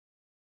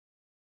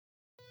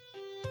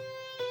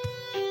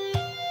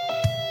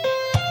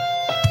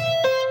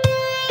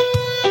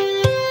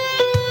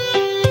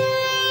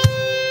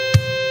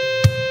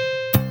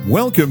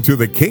Welcome to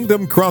the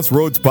Kingdom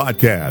Crossroads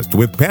podcast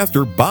with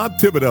Pastor Bob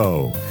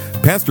Thibodeau.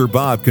 Pastor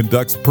Bob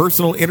conducts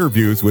personal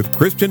interviews with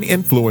Christian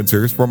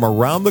influencers from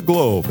around the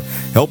globe,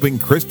 helping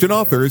Christian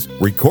authors,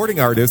 recording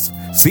artists,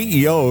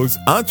 CEOs,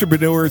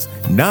 entrepreneurs,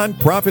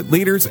 nonprofit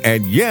leaders,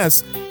 and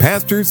yes,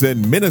 pastors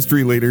and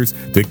ministry leaders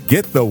to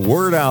get the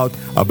word out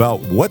about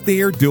what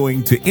they are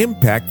doing to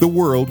impact the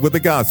world with the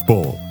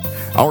gospel.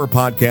 Our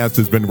podcast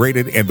has been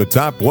rated in the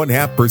top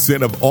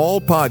 0.5% of all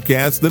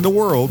podcasts in the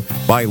world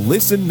by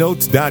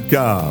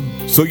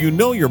listennotes.com, so you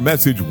know your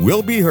message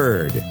will be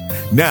heard.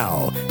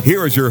 Now,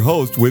 here is your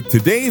host with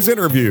today's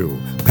interview,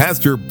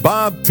 Pastor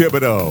Bob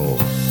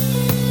Thibodeau.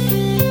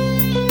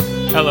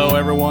 Hello,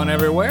 everyone,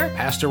 everywhere.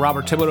 Pastor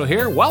Robert Thibodeau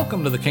here.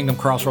 Welcome to the Kingdom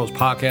Crossroads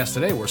podcast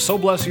today. We're so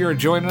blessed you're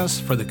joining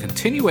us for the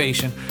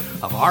continuation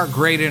of our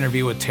great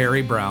interview with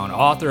Terry Brown,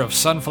 author of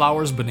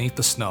Sunflowers Beneath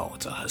the Snow.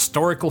 It's a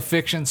historical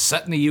fiction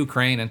set in the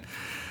Ukraine, and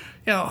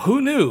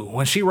who knew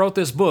when she wrote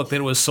this book that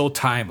it was so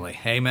timely?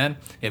 Amen.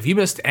 If you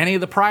missed any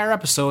of the prior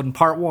episode in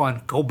part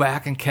one, go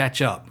back and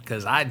catch up,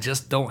 because I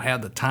just don't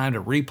have the time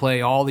to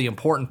replay all the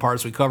important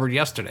parts we covered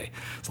yesterday.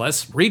 So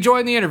let's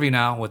rejoin the interview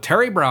now with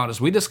Terry Brown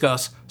as we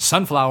discuss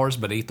Sunflowers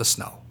Beneath the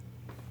Snow.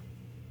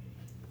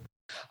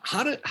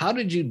 How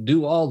did you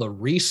do all the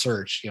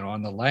research,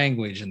 on the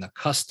language and the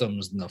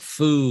customs and the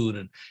food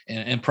and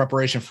in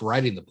preparation for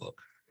writing the book?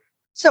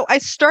 So I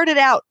started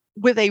out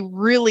with a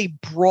really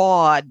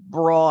broad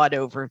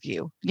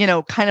overview,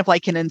 kind of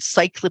like an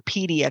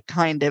encyclopedia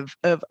kind of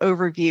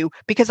overview,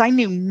 because I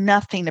knew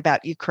nothing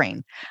about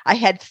Ukraine. I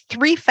had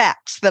 3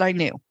 facts that I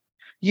knew.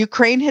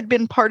 Ukraine had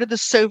been part of the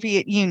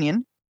Soviet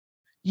Union.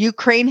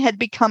 Ukraine had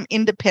become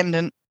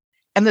independent,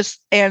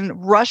 and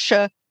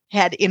Russia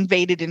had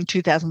invaded in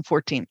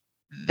 2014.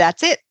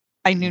 That's it.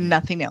 I knew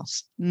nothing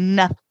else.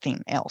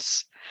 Nothing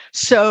else.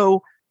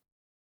 So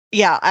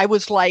yeah, I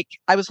was like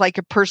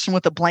a person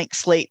with a blank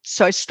slate.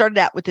 So I started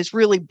out with this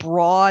really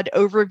broad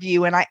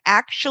overview. And I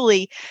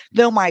actually,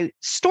 though my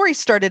story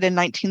started in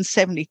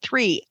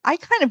 1973, I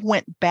kind of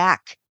went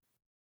back,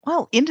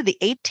 into the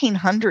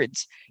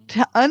 1800s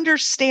to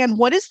understand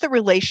what is the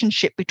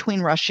relationship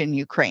between Russia and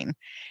Ukraine.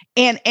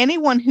 And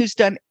anyone who's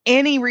done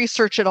any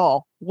research at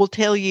all will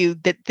tell you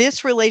that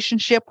this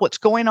relationship, what's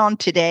going on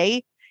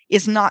today,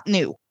 is not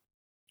new.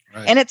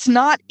 Right. And it's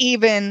not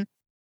even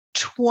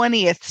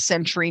 20th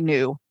century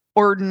new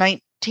or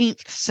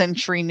 19th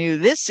century new.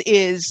 This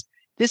is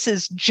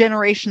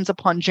generations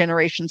upon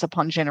generations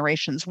upon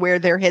generations where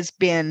there has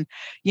been,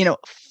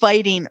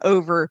 fighting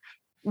over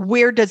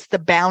where does the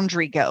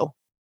boundary go?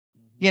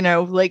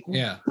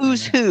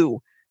 Who's who.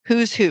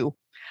 So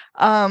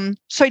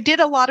I did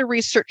a lot of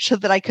research so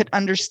that I could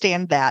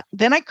understand that.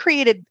 Then I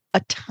created a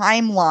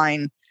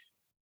timeline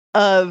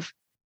of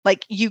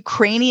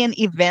Ukrainian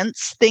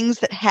events, things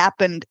that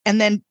happened, and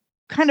then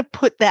kind of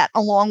put that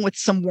along with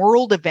some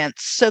world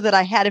events so that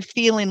I had a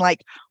feeling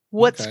like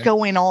what's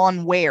going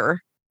on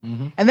where.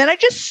 Mm-hmm. And then I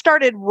just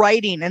started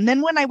writing. And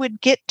then when I would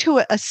get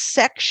to a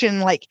section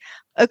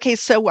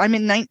so I'm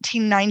in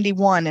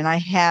 1991 and I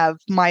have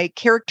my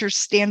characters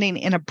standing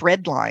in a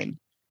bread line.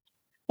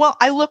 Well,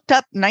 I looked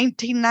up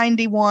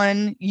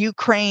 1991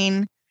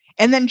 Ukraine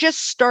and then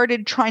just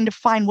started trying to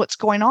find what's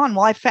going on.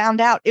 Well, I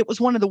found out it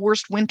was one of the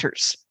worst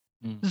winters,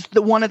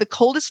 one of the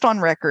coldest on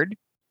record.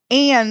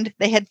 And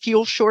they had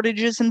fuel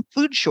shortages and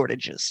food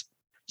shortages.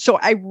 So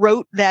I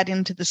wrote that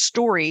into the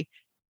story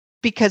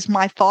because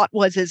my thought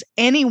was, as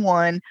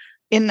anyone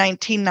in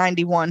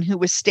 1991 who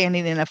was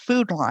standing in a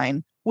food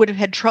line would have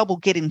had trouble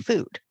getting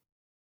food.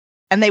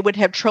 And they would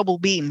have trouble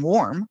being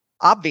warm,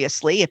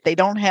 obviously, if they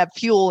don't have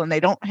fuel and they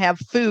don't have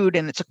food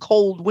and it's a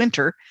cold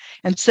winter.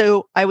 And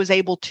so I was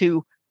able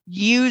to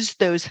use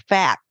those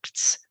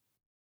facts.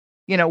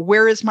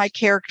 Where is my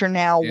character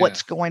now? Yeah.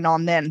 What's going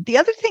on then? The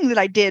other thing that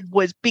I did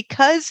was,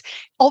 because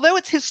although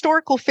it's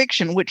historical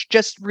fiction, which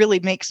just really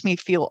makes me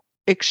feel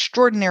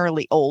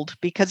extraordinarily old,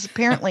 because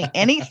apparently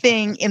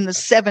anything in the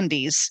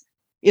 70s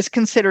is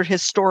considered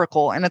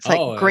historical. And it's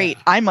great,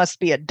 I must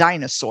be a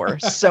dinosaur.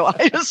 So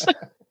I just,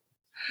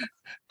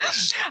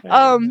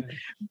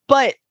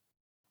 but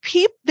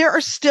there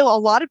are still a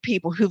lot of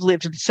people who've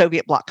lived in the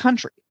Soviet bloc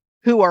country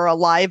who are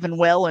alive and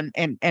well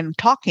and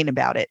talking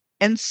about it.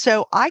 And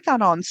so I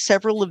got on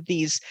several of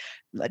these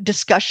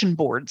discussion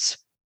boards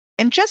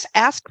and just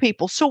asked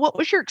people, so what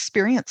was your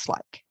experience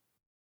like?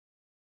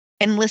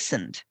 And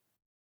listened.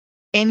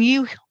 And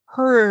you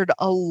heard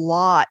a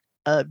lot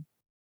of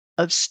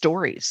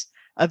stories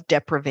of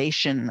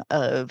deprivation,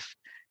 of,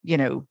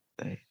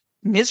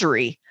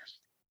 misery.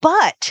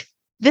 But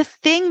the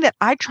thing that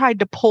I tried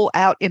to pull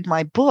out in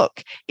my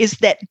book is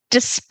that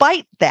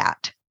despite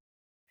that,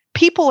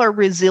 people are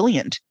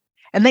resilient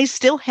and they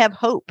still have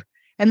hope.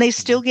 And they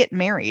still get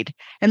married,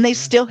 and they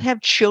still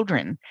have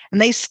children, and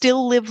they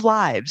still live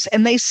lives,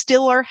 and they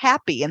still are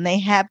happy, and they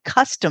have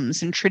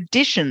customs and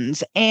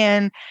traditions.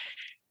 And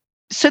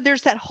so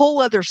there's that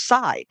whole other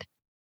side.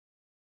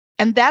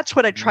 And that's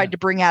what I tried to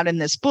bring out in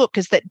this book,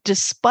 is that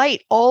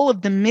despite all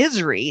of the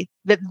misery,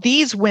 that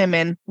these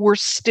women were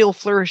still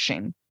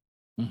flourishing.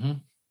 Mm-hmm.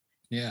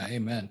 Yeah,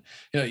 amen.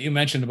 You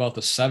mentioned about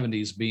the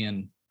 70s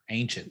being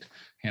ancient,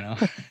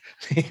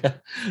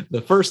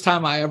 The first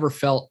time I ever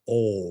felt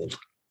old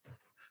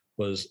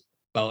was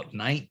about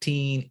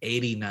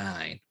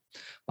 1989.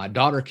 My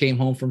daughter came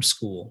home from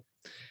school.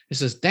 He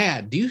says,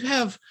 "Dad, do you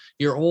have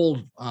your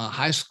old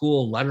high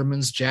school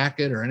Letterman's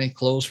jacket or any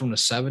clothes from the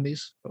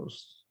 70s?"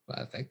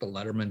 I think the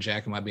Letterman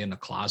jacket might be in the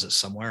closet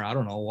somewhere. I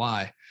don't know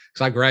why,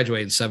 because I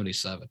graduated in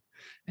 77.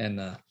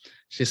 And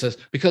she says,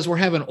 "Because we're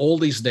having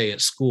oldies day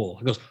at school."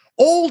 He goes,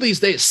 "Oldies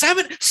day?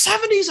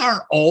 70s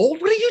aren't old.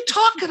 What are you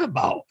talking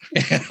about?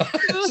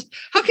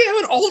 How can you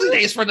have an oldie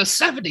days for the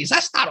 70s?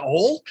 That's not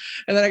old."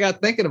 And then I got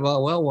thinking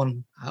about, well,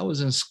 when I was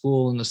in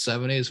school in the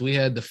 70s, we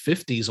had the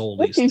 50s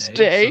oldies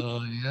day.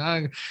 So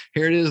yeah,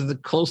 here it is,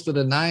 close to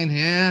the 9.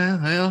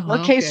 Yeah.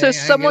 Well, okay. So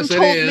someone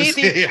told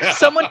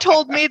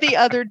me the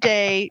other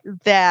day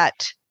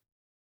that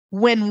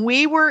when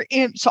we were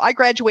so I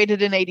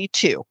graduated in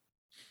 82,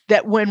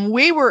 that when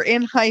we were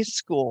in high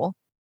school,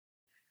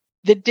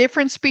 the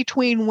difference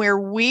between where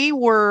we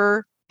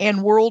were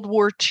and World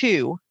War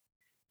II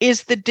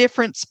is the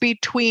difference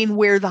between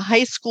where the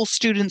high school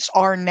students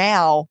are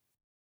now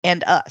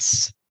and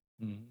us.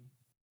 Mm-hmm.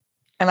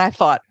 And I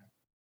thought,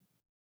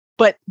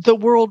 but the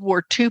World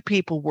War II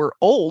people were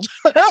old.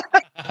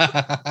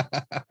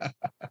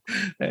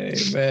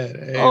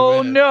 Amen.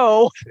 Oh,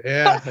 no.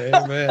 Yeah,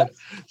 amen.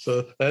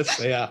 So that's,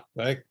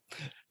 right.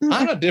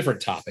 On a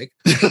different topic,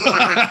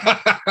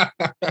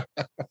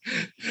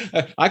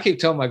 I keep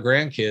telling my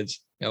grandkids,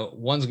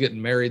 one's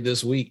getting married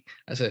this week.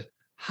 I said,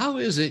 "How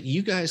is it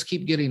you guys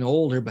keep getting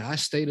older, but I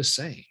stay the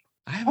same?"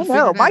 I haven't figured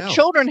that out. My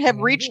children have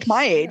reached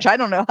my age. I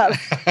don't know how.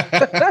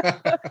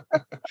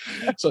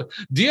 So,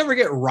 do you ever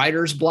get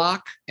writer's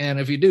block? And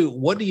if you do,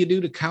 what do you do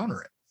to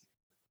counter it?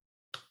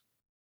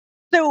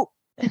 So,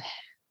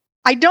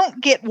 I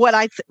don't get what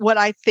I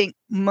think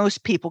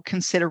most people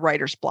consider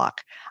writer's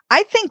block.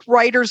 I think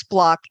writer's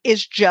block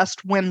is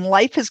just when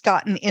life has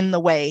gotten in the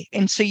way.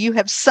 And so you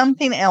have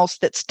something else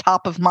that's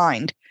top of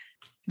mind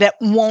that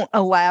won't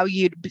allow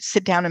you to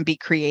sit down and be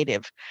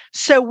creative.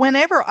 So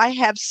whenever I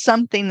have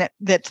something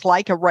that's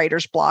like a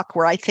writer's block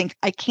where I think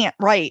I can't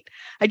write,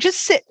 I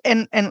just sit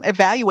and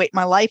evaluate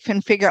my life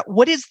and figure out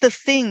what is the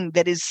thing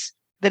that is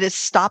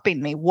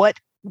stopping me. What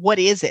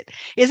is it?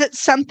 Is it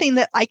something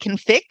that I can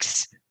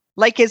fix?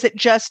 Like, is it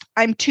just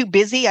I'm too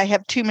busy? I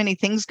have too many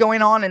things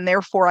going on, and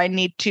therefore I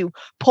need to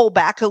pull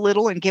back a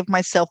little and give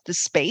myself the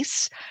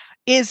space?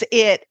 Is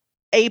it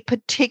a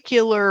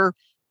particular,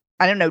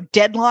 I don't know,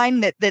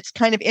 deadline that's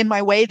kind of in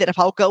my way, that if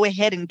I'll go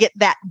ahead and get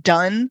that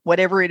done,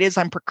 whatever it is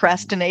I'm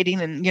procrastinating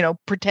and,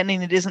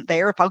 pretending it isn't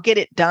there, if I'll get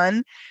it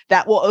done,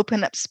 that will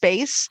open up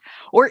space?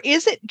 Or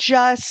is it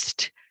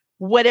just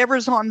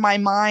whatever's on my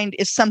mind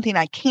is something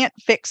I can't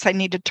fix? I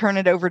need to turn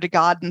it over to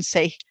God and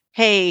say,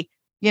 "Hey,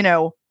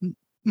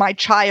 my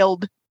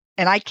child,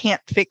 and I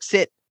can't fix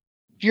it.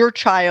 Your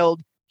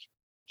child,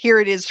 here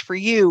it is for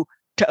you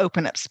to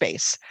open up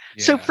space."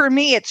 Yeah. So for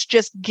me, it's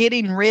just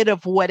getting rid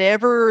of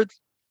whatever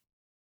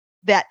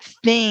that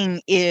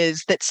thing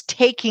is that's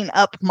taking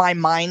up my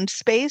mind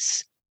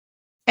space.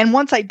 And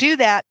once I do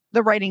that,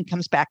 the writing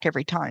comes back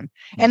every time.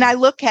 Mm-hmm. And I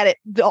look at it,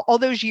 all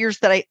those years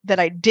that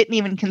I didn't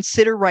even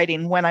consider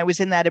writing when I was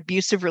in that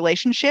abusive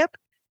relationship,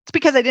 it's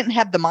because I didn't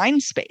have the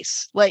mind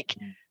space. Like,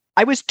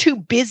 I was too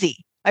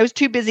busy. I was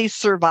too busy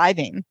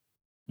surviving.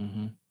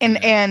 Mm-hmm.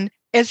 And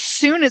as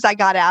soon as I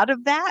got out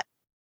of that,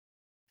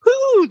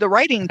 the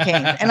writing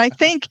came. And I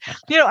think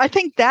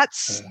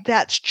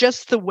that's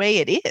just the way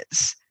it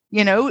is.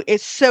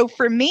 It's so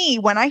for me,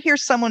 when I hear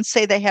someone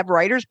say they have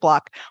writer's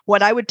block,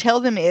 what I would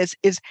tell them is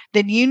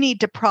then you need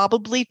to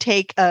probably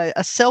take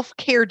a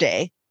self-care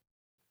day,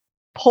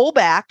 pull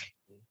back,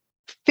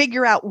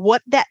 figure out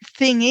what that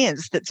thing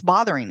is that's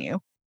bothering you,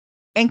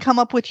 and come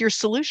up with your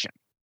solution.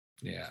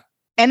 Yeah.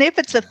 And if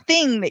it's a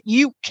thing that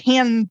you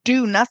can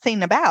do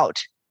nothing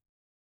about,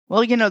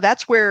 well,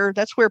 that's where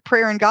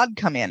prayer and God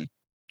come in.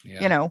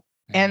 Yeah.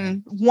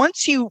 And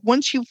once you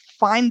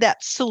find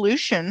that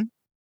solution,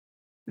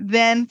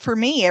 then for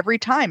me, every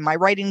time my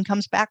writing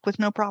comes back with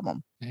no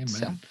problem. Amen.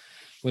 So.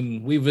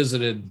 When we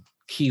visited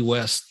Key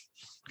West,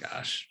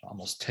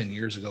 almost 10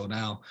 years ago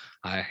now,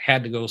 I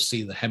had to go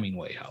see the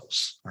Hemingway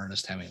house,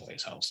 Ernest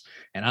Hemingway's house.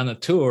 And on the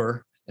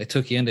tour, they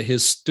took you into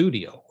his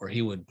studio where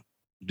he would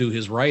do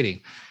his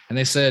writing. And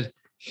they said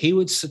he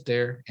would sit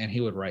there and he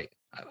would write.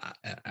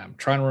 I'm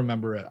trying to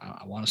remember it.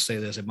 I want to say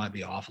this. It might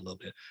be off a little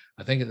bit.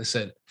 I think they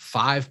said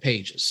 5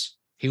 pages.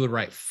 He would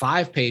write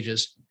 5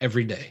 pages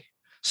every day.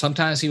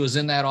 Sometimes he was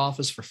in that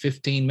office for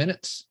 15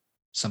 minutes.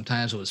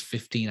 Sometimes it was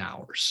 15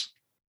 hours.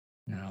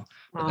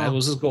 But that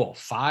was his goal.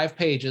 5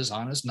 pages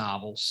on his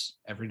novels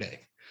every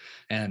day.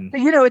 And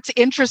it's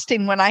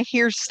interesting when I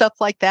hear stuff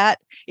like that,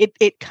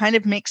 it kind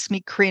of makes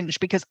me cringe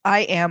because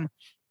I am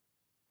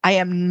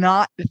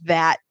not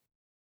that,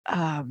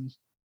 I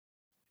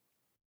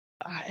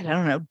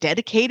don't know,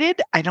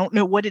 dedicated. I don't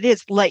know what it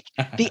is. Like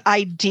the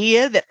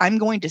idea that I'm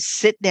going to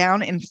sit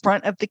down in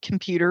front of the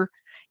computer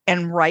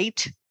and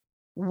write,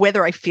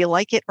 whether I feel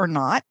like it or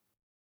not,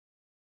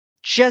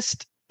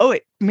 just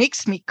it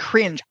makes me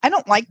cringe. I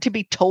don't like to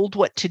be told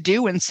what to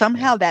do. And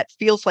somehow that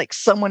feels like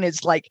someone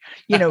is like,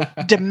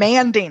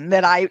 demanding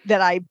that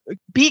I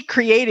be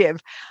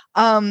creative.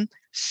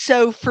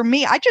 So for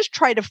me, I just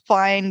try to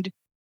find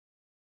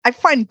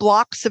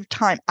blocks of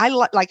time.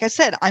 Like I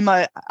said, I'm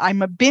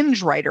a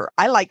binge writer.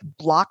 I like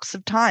blocks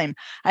of time.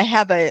 I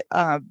have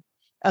a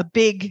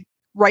big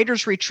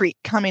writer's retreat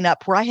coming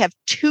up where I have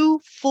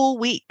 2 full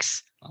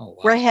weeks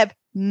where I have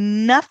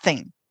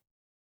nothing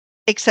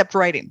except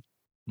writing.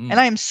 And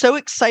I am so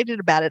excited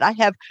about it. I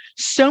have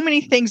so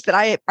many things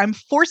that I'm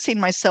forcing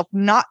myself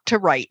not to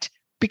write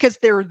because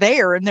they're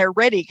there and they're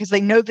ready because they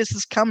know this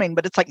is coming.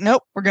 But it's like,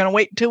 nope, we're going to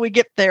wait until we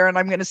get there. And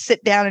I'm going to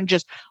sit down and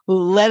just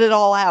let it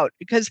all out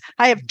because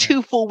I have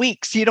 2 full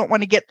weeks. You don't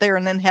want to get there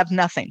and then have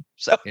nothing.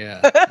 So,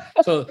 yeah.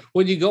 So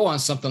when you go on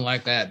something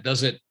like that,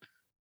 does it,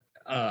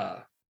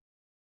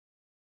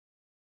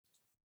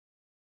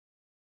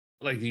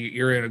 like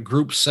you're in a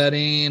group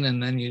setting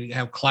and then you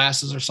have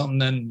classes or something,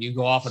 then you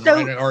go off and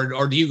write it,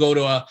 or do you go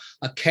to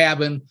a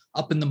cabin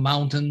up in the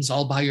mountains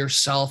all by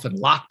yourself and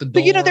lock the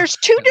door? But there's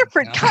 2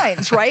 different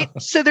kinds, right?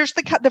 So there's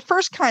the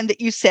first kind that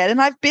you said,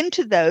 and I've been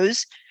to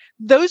those.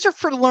 Those are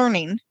for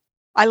learning.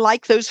 I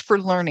like those for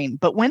learning.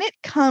 But when it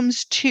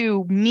comes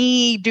to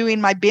me doing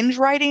my binge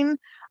writing,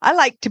 I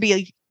like to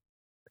be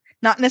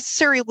not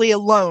necessarily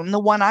alone. The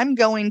one I'm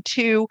going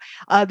to,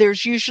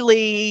 there's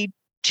usually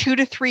 2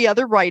 to 3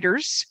 other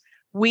writers.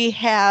 We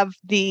have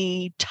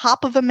the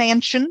top of a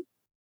mansion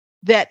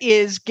that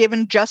is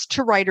given just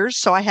to writers.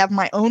 So I have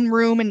my own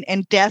room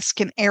and desk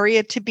and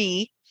area to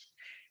be.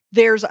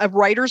 There's a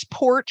writer's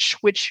porch,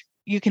 which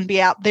you can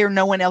be out there.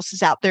 No one else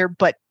is out there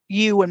but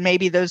you and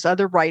maybe those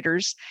other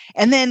writers.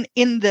 And then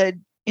in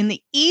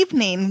the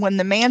evening, when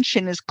the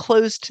mansion is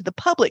closed to the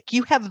public,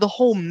 you have the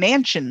whole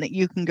mansion that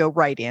you can go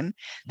write in.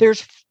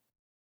 There's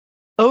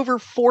over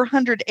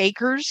 400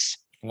 acres.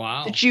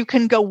 Wow. That you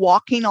can go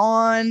walking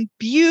on,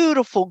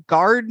 beautiful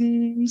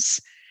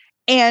gardens,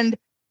 and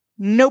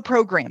no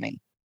programming.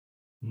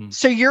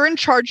 So you're in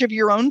charge of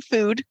your own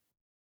food,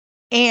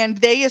 and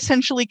they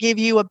essentially give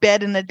you a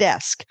bed and a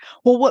desk.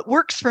 Well, what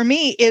works for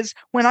me is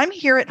when I'm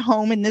here at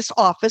home in this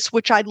office,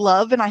 which I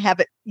love, and I have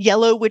it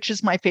yellow, which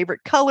is my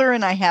favorite color,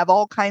 and I have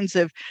all kinds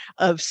of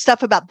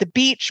stuff about the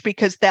beach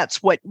because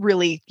that's what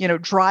really,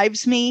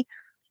 drives me.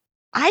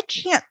 I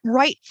can't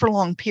write for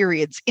long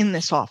periods in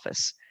this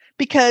office,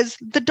 because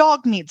the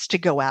dog needs to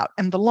go out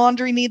and the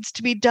laundry needs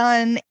to be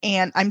done.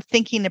 And I'm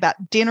thinking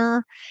about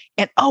dinner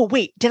and, oh,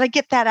 wait, did I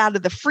get that out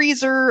of the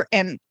freezer?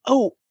 And,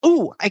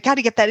 I got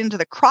to get that into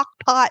the crock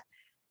pot.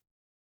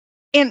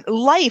 And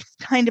life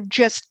kind of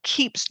just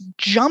keeps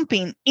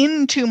jumping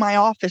into my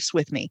office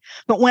with me.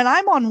 But when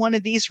I'm on one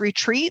of these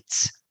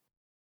retreats,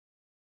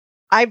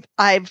 I've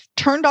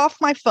turned off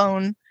my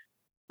phone.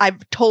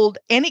 I've told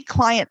any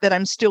client that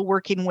I'm still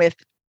working with,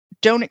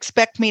 don't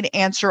expect me to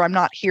answer. I'm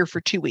not here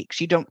for 2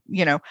 weeks.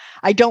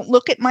 I don't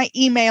look at my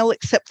email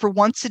except for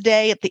once a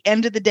day at the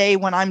end of the day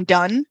when I'm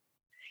done.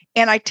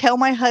 And I tell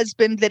my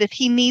husband that if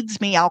he needs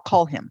me, I'll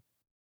call him.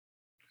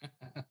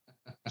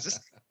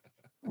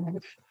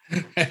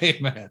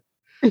 Amen.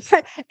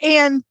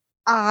 And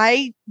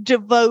I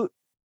devote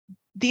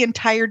the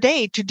entire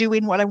day to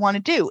doing what I want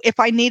to do. If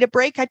I need a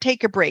break, I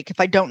take a break.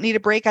 If I don't need a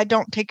break, I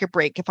don't take a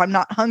break. If I'm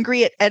not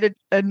hungry at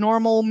a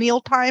normal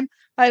meal time,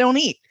 I don't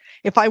eat.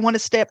 If I want to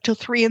stay up till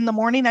 3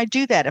 a.m, I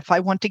do that. If I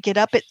want to get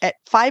up at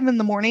 5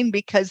 a.m,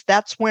 because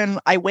that's when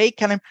I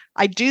wake and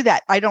I do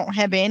that. I don't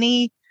have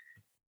any,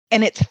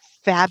 and it's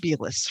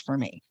fabulous for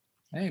me.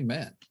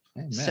 Amen.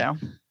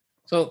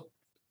 So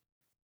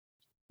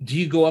do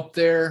you go up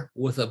there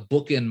with a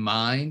book in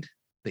mind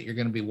that you're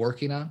going to be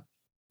working on?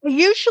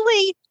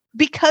 Usually,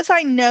 because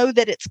I know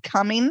that it's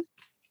coming,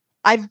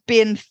 I've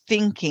been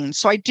thinking.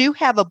 So I do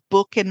have a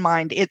book in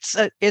mind. It's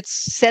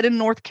set in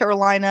North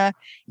Carolina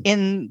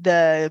in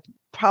the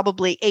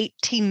probably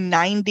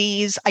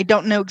 1890s. I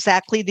don't know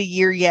exactly the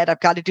year yet.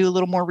 I've got to do a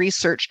little more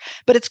research,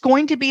 but it's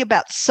going to be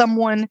about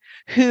someone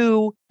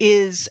who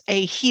is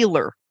a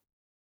healer,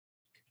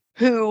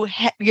 who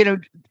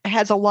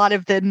has a lot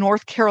of the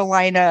North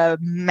Carolina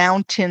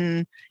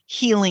mountain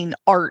healing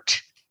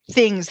art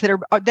things that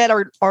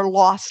are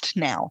lost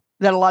now,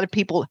 that a lot of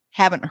people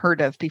haven't heard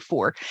of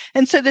before.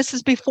 And so this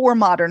is before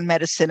modern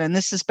medicine. And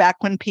this is back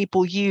when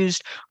people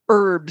used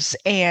herbs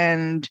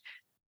and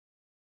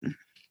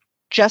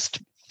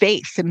just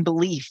faith and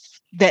belief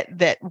that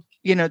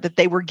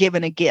they were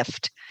given a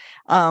gift.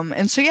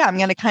 And so, I'm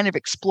going to kind of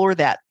explore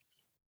that.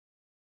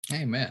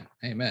 Amen.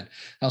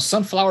 Now,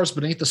 Sunflowers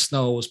Beneath the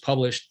Snow was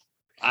published,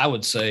 I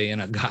would say,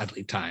 in a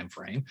godly time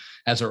frame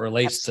as it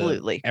relates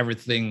to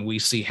everything we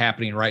see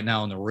happening right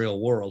now in the real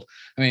world.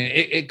 I mean,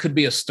 it could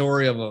be a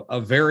story of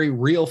a very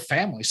real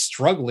family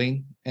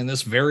struggling in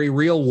this very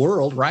real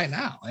world right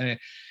now. And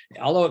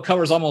although it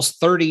covers almost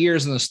 30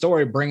 years in the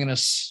story, bringing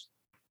us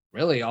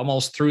really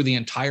almost through the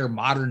entire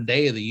modern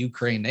day of the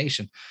Ukraine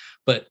nation.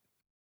 But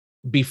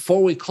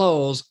before we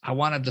close, I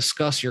want to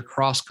discuss your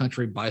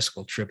cross-country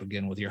bicycle trip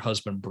again with your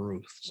husband,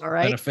 Bruce, all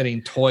right,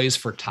 benefiting Toys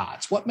for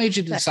Tots. What made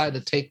you decide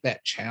to take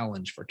that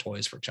challenge for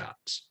Toys for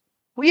Tots?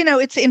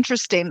 It's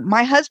interesting.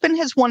 My husband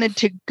has wanted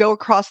to go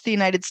across the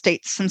United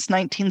States since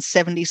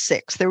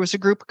 1976. There was a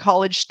group of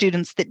college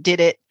students that did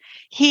it.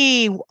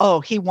 He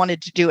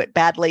wanted to do it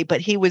badly,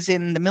 but he was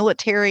in the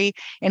military,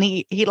 and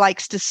he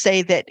likes to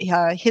say that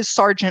his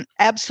sergeant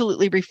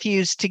absolutely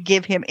refused to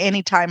give him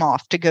any time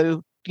off to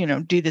go,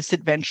 do this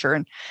adventure.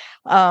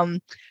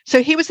 And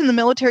so he was in the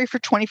military for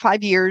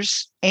 25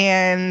 years,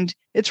 and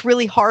it's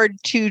really hard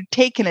to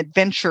take an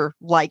adventure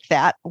like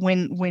that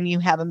when you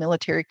have a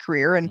military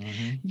career. And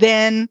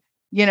then,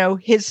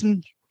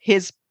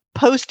 his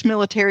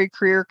post-military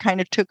career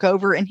kind of took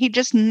over, and he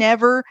just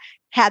never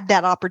had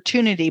that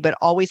opportunity, but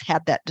always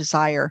had that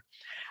desire.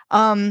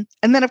 And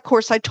then, of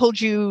course, I told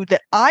you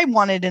that I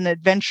wanted an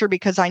adventure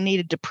because I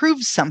needed to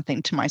prove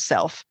something to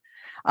myself.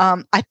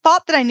 I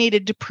thought that I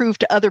needed to prove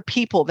to other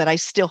people that I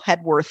still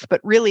had worth,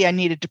 but really I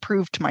needed to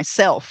prove to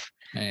myself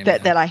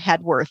that I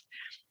had worth.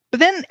 But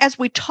then as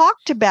we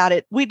talked about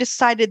it, we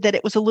decided that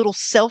it was a little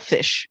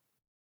selfish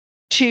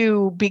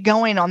to be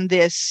going on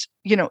this,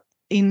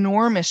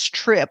 enormous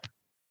trip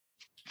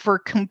for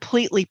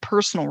completely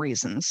personal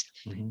reasons.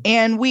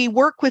 And we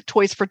work with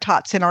Toys for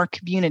Tots in our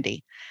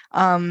community.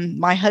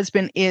 My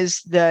husband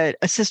is the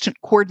assistant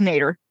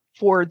coordinator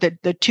for the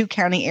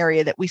 2-county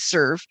area that we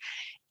serve.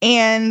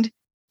 And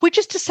we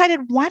just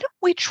decided, why don't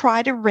we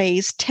try to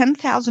raise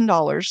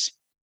 $10,000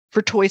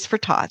 for Toys for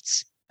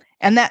Tots?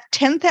 And that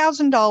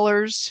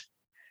 $10,000,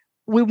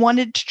 we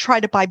wanted to try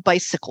to buy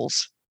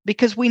bicycles,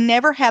 because we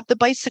never have the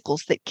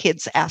bicycles that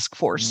kids ask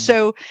for.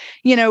 So,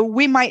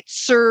 we might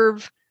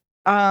serve,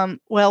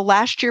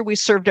 last year we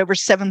served over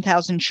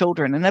 7,000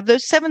 children. And of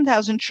those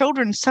 7,000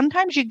 children,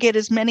 sometimes you get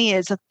as many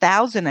as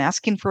 1,000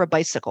 asking for a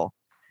bicycle.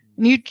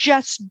 And you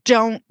just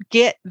don't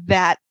get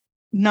that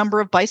number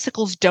of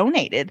bicycles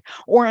donated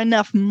or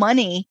enough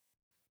money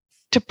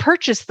to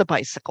purchase the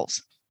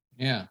bicycles.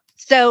 Yeah.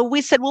 So we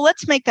said, well,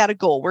 let's make that a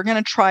goal. We're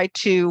going to try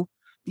to,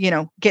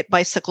 get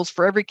bicycles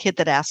for every kid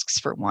that asks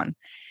for one.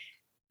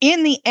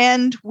 In the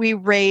end, we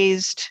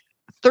raised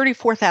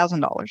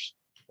 $34,000.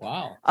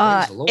 Wow.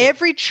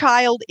 Every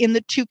child in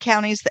the 2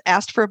 counties that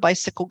asked for a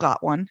bicycle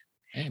got one.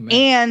 Amen.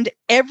 And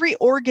every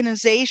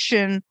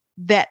organization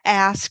that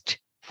asked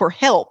for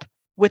help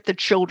with the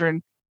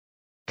children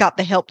got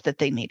the help that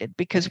they needed,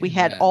 because we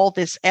had all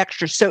this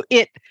extra. So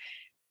it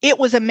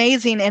was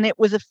amazing. And it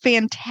was a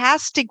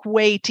fantastic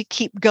way to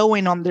keep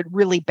going on the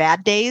really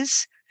bad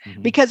days,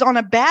 because on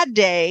a bad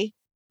day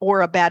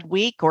or a bad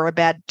week or a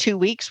bad 2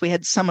 weeks, we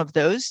had some of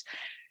those.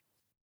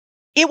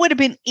 It would have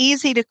been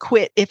easy to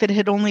quit if it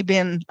had only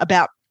been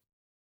about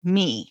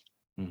me.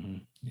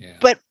 Yeah.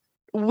 But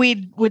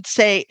we would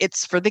say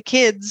it's for the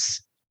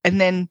kids.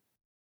 And then,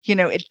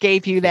 it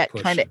gave you that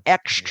kind of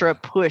extra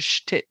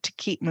push to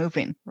keep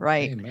moving.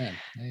 Right.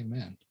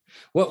 Amen.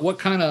 What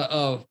kind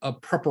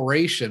of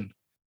preparation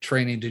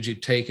training did you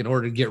take in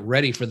order to get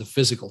ready for the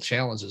physical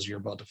challenges you're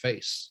about to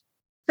face?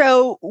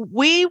 So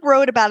we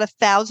rode about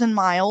 1,000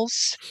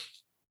 miles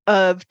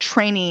of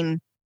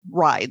training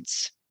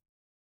rides,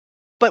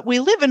 but we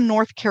live in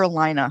North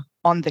Carolina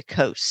on the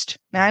coast.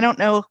 Now, I don't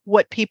know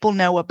what people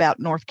know about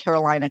North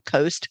Carolina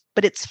coast,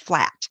 but it's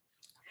flat.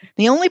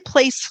 The only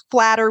place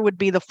flatter would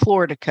be the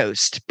Florida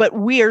coast, but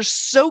we are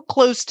so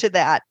close to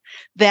that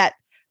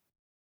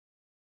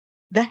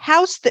the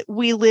house that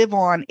we live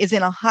on is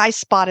in a high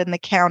spot in the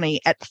county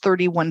at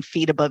 31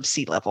 feet above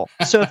sea level.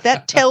 So if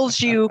that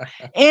tells you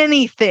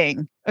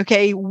anything,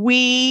 okay,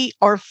 we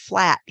are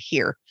flat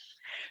here.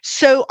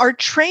 So our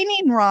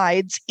training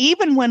rides,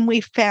 even when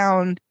we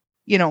found,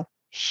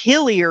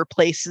 hillier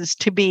places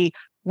to be,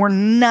 were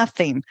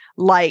nothing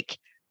like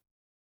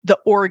the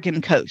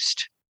Oregon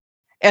coast.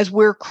 As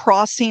we're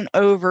crossing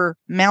over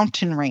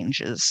mountain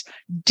ranges,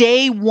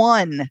 day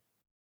one,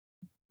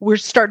 we're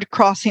started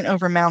crossing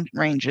over mountain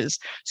ranges.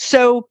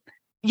 So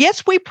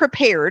yes, we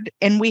prepared,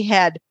 and we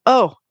had,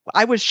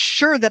 I was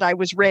sure that I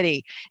was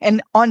ready.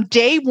 And on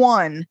day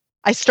one,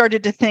 I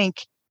started to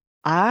think,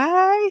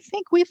 I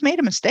think we've made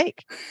a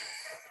mistake.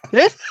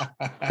 This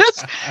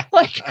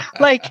like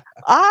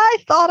I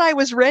thought I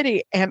was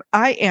ready, and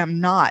I am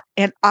not.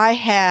 And I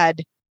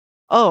had,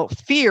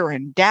 fear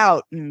and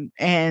doubt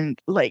and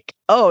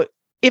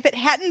if it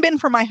hadn't been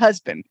for my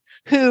husband,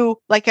 who,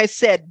 like I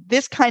said,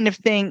 this kind of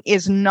thing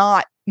is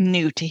not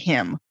new to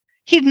him.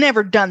 He'd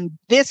never done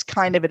this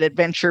kind of an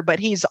adventure, but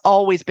he's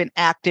always been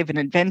active and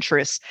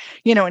adventurous,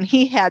 and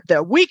he had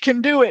we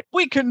can do it.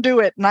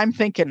 And I'm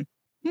thinking,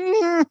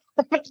 I'm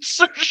not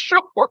so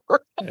sure.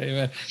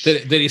 Amen.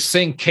 Did he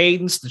sing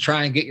cadence to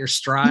try and get your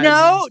stride?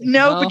 No,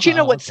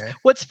 but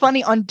what's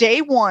funny, on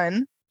day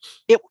one,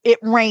 it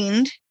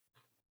rained.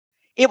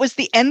 It was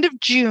the end of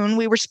June.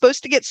 We were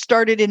supposed to get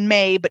started in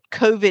May, but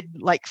COVID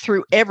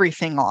threw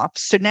everything off.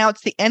 So now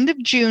it's the end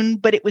of June,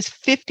 but it was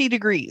 50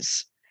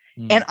 degrees.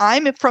 And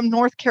I'm from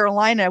North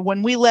Carolina.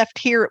 When we left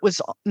here, it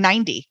was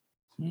 90.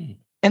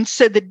 And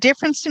so the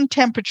difference in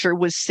temperature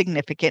was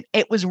significant.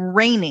 It was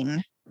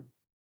raining,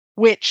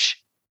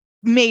 which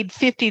made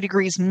 50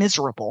 degrees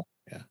miserable.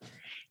 Yeah.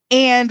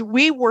 And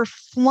we were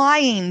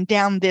flying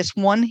down this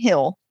one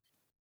hill.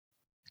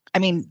 I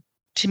mean,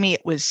 to me,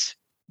 it was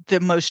the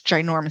most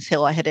ginormous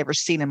hill I had ever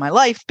seen in my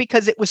life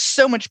because it was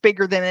so much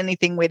bigger than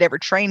anything we'd ever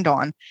trained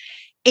on.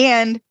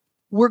 And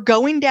we're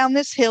going down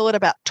this hill at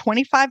about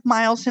 25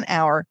 miles an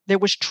hour. There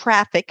was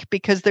traffic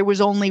because there was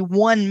only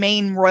one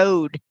main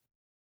road.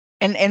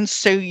 And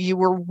so you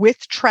were with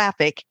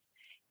traffic,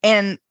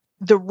 and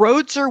the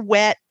roads are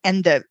wet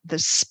and the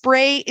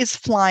spray is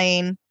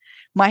flying.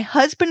 My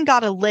husband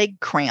got a leg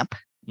cramp.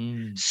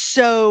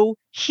 So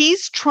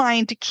he's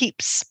trying to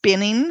keep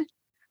spinning,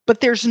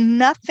 but there's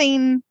no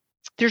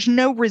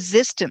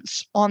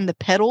resistance on the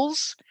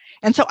pedals.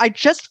 And so I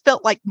just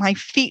felt like my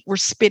feet were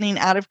spinning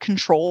out of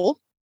control.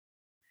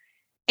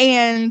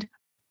 And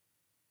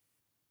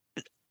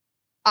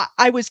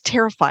I was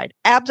terrified.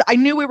 I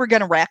knew we were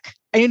going to wreck.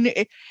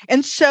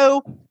 And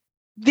so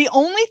the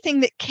only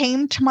thing that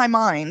came to my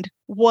mind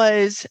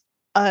was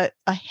a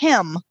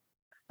hymn.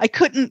 I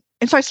couldn't.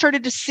 And so I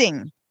started to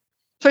sing.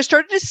 So I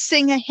started to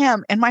sing a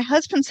hymn. And my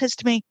husband says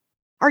to me,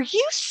 "Are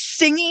you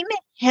singing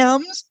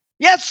hymns?"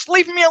 "Yes,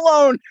 leave me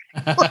alone."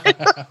 Because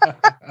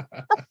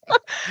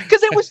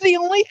it was the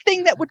only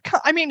thing that would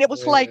come. I mean, it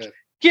was like,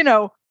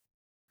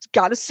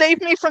 got to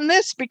save me from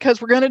this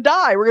because we're going to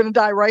die. We're going to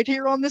die right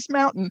here on this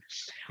mountain.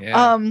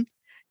 Yeah.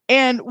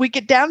 And we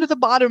get down to the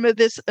bottom of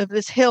this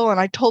hill. And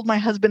I told my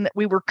husband that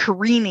we were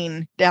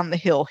careening down the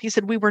hill. He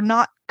said, "We were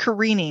not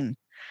careening."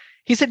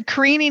 He said,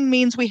 "Careening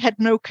means we had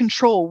no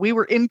control. We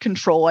were in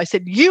control." I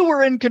said, "You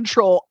were in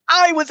control.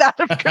 I was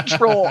out of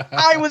control.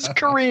 I was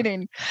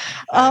careening."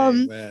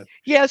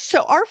 Yeah.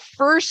 So I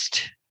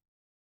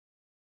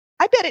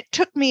bet it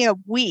took me a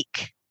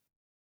week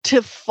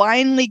to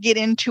finally get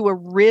into a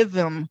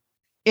rhythm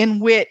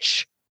in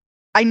which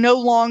I no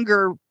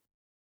longer,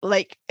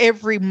 like,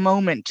 every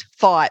moment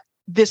thought,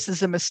 "This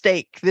is a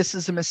mistake. This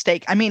is a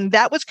mistake." I mean,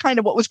 that was kind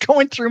of what was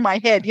going through my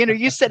head.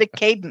 You said a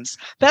cadence.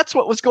 That's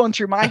what was going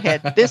through my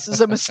head. This is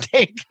a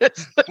mistake.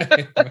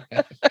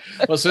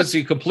 Well, since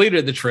you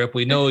completed the trip,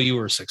 we know you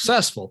were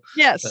successful.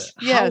 Yes.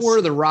 How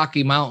were the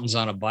Rocky Mountains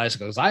on a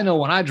bicycle? Because I know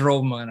when I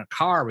drove them in a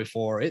car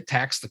before, it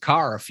taxed the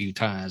car a few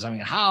times. I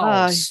mean,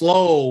 how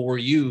slow were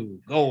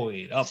you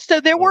going up? So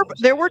there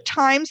were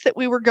times that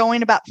we were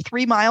going about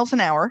 3 miles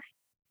an hour.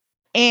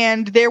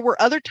 And there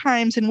were other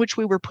times in which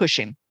we were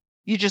pushing.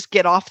 You just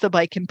get off the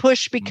bike and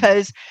push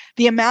because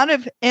the amount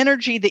of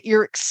energy that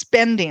you're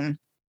expending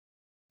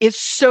is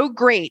so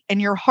great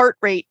and your heart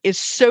rate is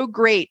so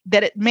great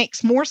that it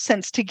makes more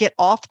sense to get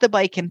off the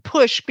bike and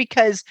push,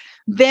 because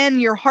then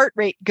your heart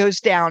rate goes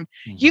down.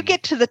 You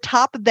get to the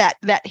top of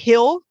that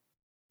hill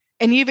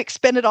and you've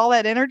expended all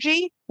that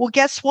energy. Well,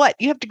 guess what?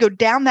 You have to go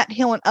down that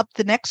hill and up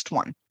the next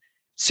one.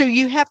 So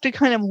you have to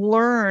kind of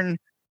learn,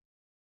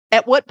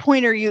 at what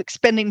point are you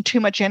expending too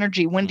much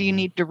energy? When do you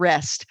need to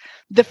rest?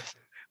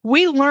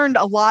 We learned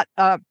a lot.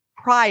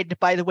 Pride,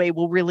 by the way,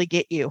 will really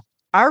get you.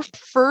 Our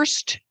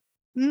first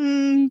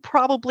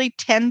probably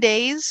 10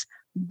 days,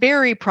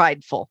 very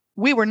prideful.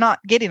 We were not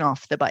getting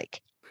off the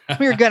bike.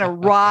 We were going to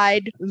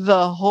ride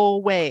the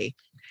whole way.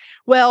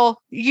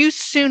 Well, you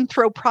soon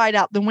throw pride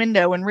out the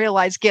window and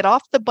realize, get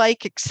off the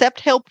bike,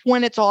 accept help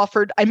when it's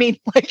offered. I mean,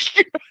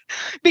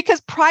 because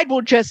pride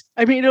will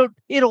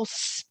it'll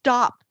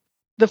stop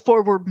the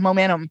forward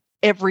momentum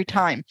every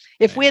time.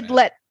 If we had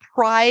let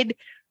pride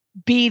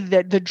be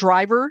the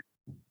driver,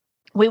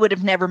 we would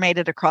have never made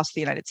it across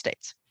the United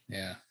States.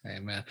 Yeah.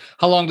 Amen.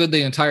 How long did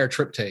the entire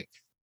trip take?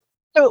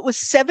 So it was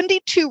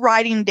 72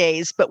 riding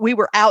days, but we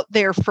were out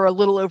there for a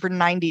little over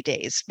 90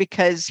 days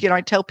because,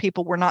 I tell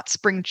people we're not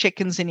spring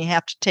chickens and you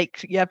have to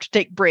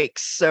take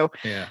breaks. So,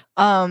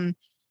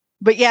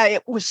 but yeah,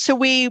 it was, so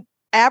we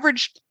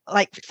averaged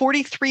like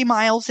 43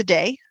 miles a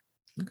day.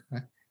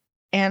 Okay.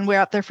 And we're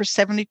out there for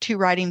 72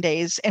 riding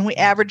days, and we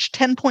averaged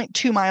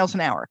 10.2 miles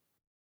an hour.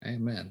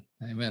 Amen.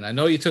 I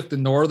know you took the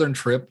northern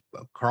trip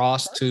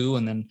across to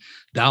and then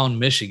down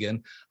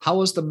Michigan. How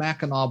was the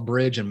Mackinac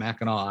Bridge and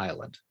Mackinac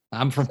Island?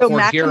 I'm from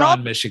Fort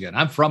Huron, Michigan.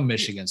 I'm from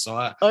Michigan, so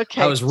I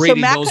was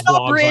reading those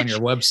blogs on your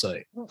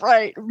website.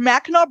 Right.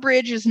 Mackinac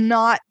Bridge is you're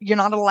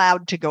not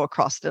allowed to go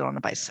across it on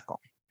a bicycle.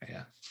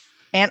 Yeah.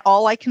 And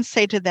all I can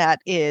say to that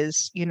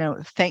is,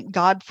 thank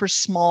God for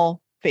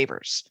small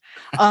favors.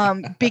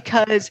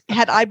 Because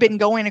had I been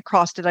going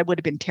across it, I would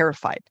have been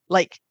terrified.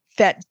 Like,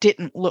 that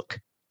didn't look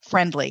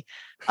friendly.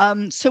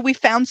 So we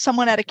found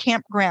someone at a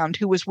campground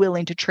who was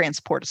willing to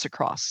transport us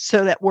across.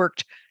 So that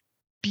worked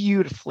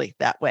beautifully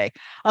that way.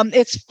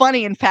 It's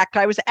funny. In fact,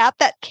 I was at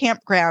that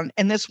campground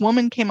and this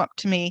woman came up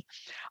to me,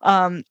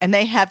 and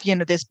they have,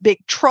 this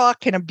big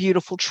truck and a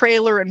beautiful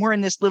trailer. And we're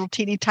in this little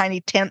teeny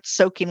tiny tent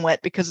soaking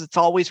wet because it's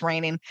always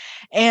raining.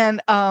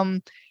 And,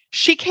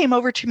 she came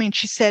over to me and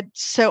she said,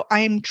 "So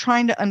I'm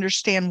trying to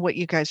understand what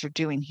you guys are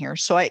doing here."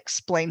 So I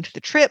explained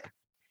the trip,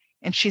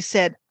 and she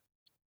said,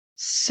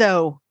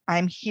 "So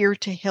I'm here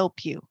to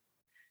help you.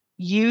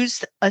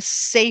 Use a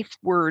safe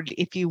word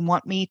if you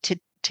want me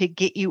to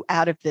get you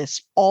out of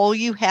this. All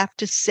you have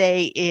to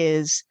say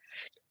is,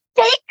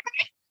 take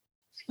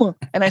me."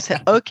 And I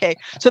said, okay.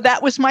 So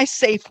that was my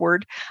safe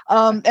word.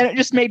 And it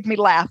just made me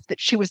laugh that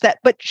she was that.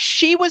 But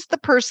she was the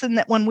person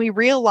that when we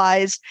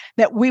realized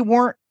that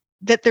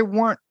there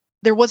weren't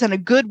there wasn't a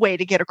good way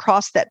to get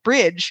across that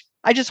bridge,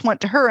 I just went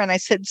to her and I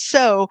said,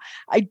 so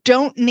I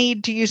don't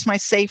need to use my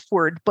safe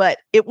word, but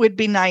it would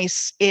be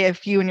nice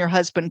if you and your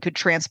husband could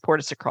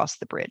transport us across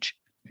the bridge.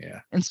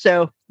 Yeah. And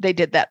so they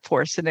did that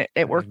for us, and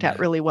it worked out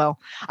really well.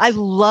 I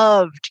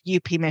loved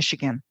UP,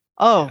 Michigan.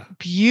 Oh, Yeah.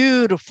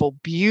 Beautiful,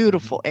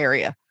 beautiful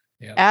area.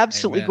 Yeah.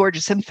 Absolutely Amen.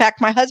 gorgeous. In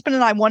fact, my husband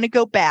and I want to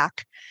go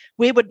back.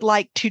 We would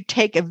like to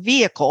take a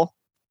vehicle,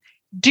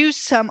 do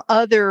some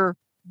other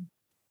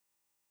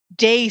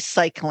day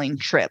cycling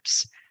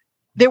trips.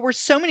 There were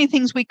so many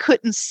things we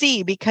couldn't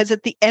see because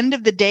at the end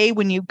of the day,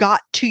 when you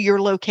got to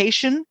your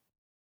location,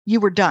 you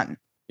were done.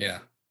 Yeah.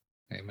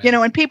 Amen. You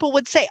know, and people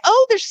would say,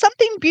 oh, there's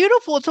something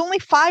beautiful. It's only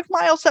 5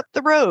 miles up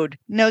the road.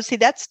 No, see,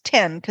 that's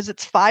 10 because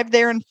it's 5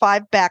 there and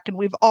 5 back. And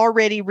we've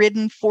already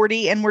ridden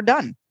 40 and we're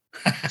done.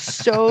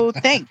 So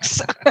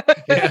thanks.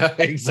 Yeah,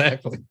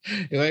 exactly.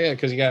 Yeah,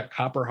 because you got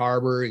Copper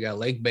Harbor, you got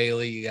Lake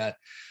Bailey, you got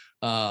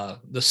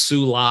the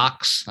Sioux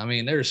Locks. I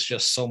mean, there's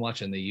just so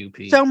much in the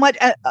UP. So much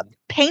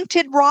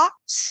painted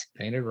rocks.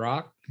 Painted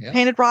Rock. Yeah.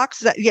 Painted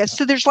rocks. Yeah.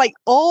 So there's like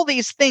all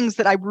these things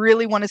that I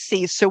really want to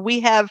see. So we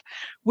have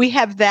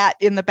that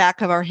in the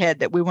back of our head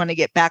that we want to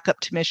get back up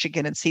to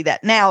Michigan and see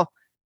that. Now,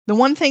 the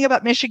one thing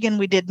about Michigan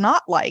we did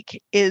not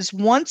like is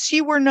once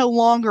you were no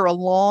longer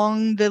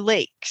along the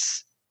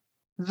lakes,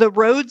 the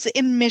roads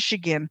in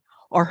Michigan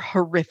are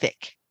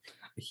horrific.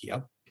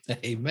 Yep.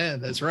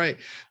 Amen. That's right.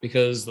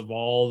 Because of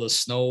all the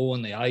snow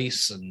and the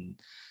ice and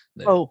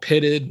they're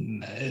pitted,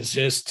 and it's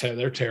just,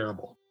 they're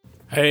terrible.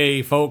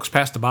 Hey folks,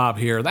 Pastor Bob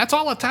here. That's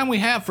all the time we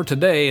have for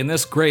today in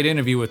this great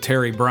interview with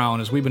Terry Brown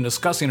as we've been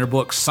discussing her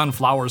book,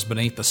 Sunflowers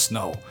Beneath the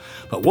Snow.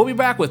 But we'll be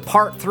back with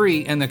part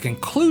 3 and the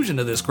conclusion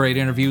of this great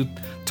interview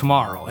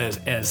tomorrow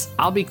as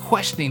I'll be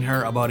questioning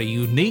her about a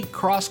unique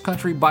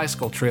cross-country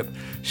bicycle trip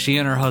she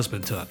and her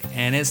husband took.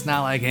 And it's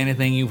not like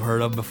anything you've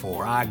heard of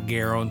before, I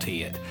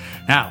guarantee it.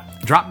 Now,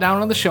 drop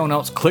down on the show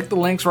notes, click the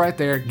links right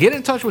there, get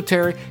in touch with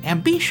Terry,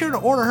 and be sure to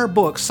order her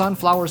book,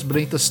 Sunflowers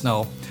Beneath the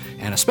Snow.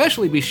 And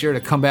especially be sure to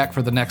come back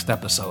for the next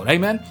episode.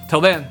 Amen?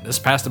 Till then, this is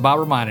Pastor Bob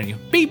reminding you,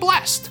 be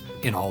blessed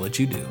in all that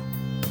you do.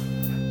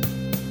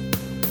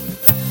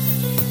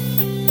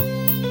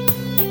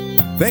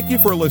 Thank you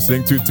for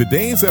listening to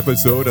today's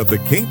episode of the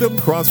Kingdom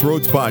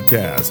Crossroads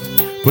Podcast.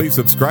 Please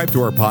subscribe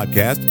to our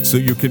podcast so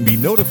you can be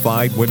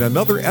notified when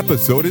another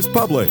episode is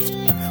published.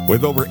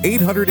 With over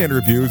 800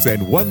 interviews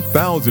and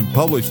 1,000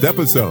 published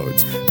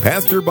episodes,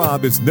 Pastor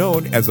Bob is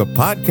known as a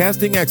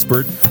podcasting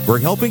expert for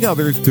helping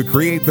others to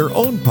create their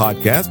own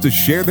podcast to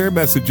share their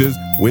messages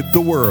with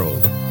the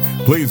world.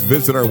 Please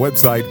visit our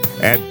website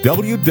at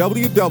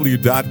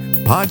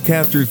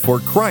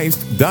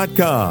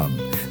www.podcastersforchrist.com.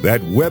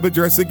 That web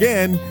address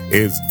again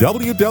is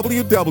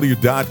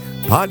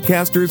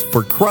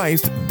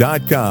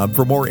www.podcastersforchrist.com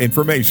for more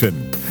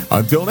information.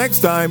 Until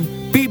next time,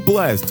 be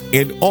blessed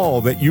in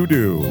all that you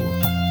do.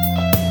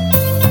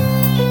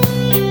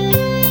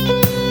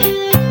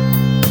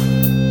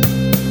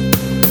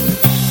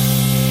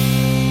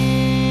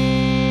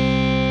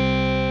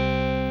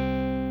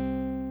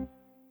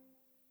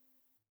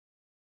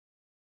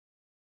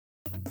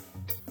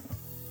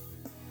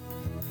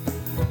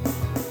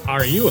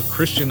 Are you a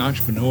Christian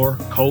entrepreneur,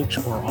 coach,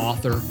 or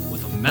author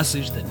with a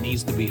message that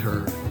needs to be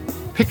heard?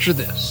 Picture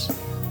this: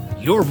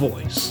 your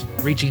voice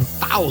reaching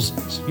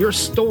thousands, your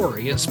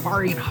story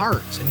inspiring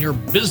hearts, and your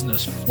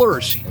business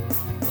flourishing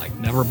like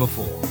never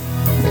before.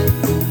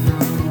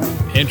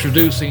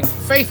 Introducing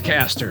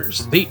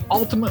Faithcasters, the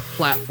ultimate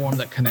platform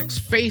that connects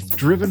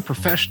faith-driven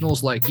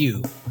professionals like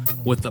you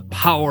with the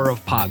power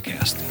of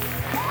podcasting.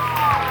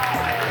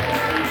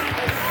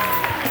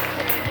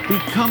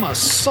 Become a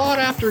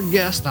sought-after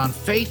guest on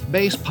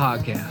faith-based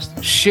podcasts.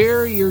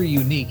 Share your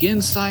unique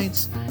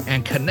insights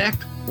and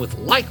connect with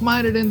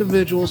like-minded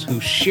individuals who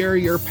share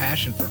your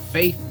passion for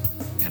faith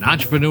and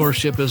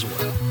entrepreneurship as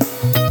well.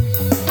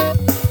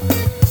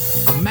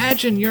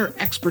 Imagine your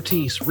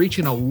expertise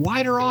reaching a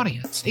wider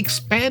audience,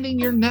 expanding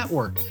your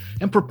network,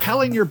 and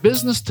propelling your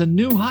business to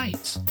new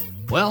heights.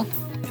 Well,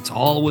 it's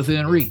all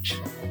within reach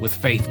with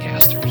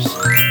Faithcasters.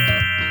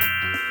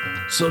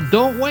 So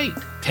don't wait.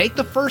 Take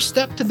the first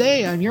step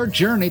today on your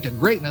journey to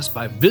greatness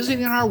by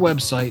visiting our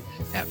website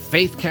at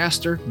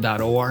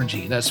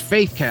faithcaster.org. That's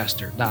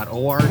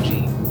faithcaster.org.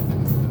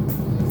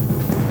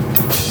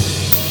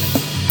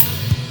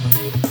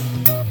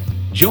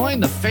 Join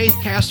the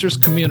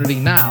Faithcasters community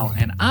now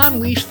and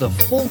unleash the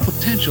full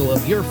potential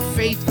of your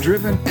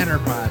faith-driven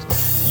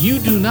enterprise. You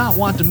do not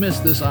want to miss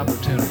this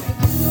opportunity.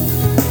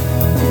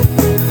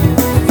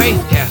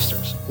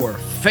 Faithcasters, where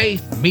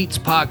faith meets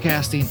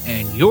podcasting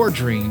and your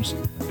dreams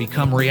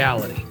become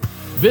reality.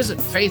 Visit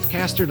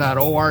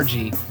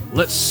faithcaster.org.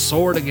 Let's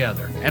soar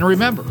together. And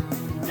remember,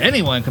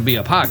 anyone can be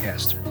a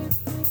podcaster,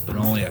 but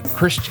only a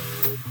Christian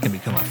can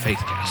become a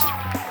faithcaster.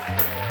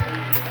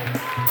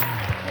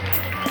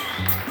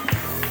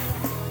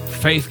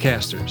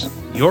 Faithcasters,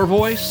 your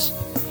voice,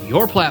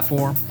 your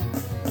platform,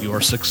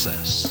 your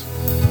success.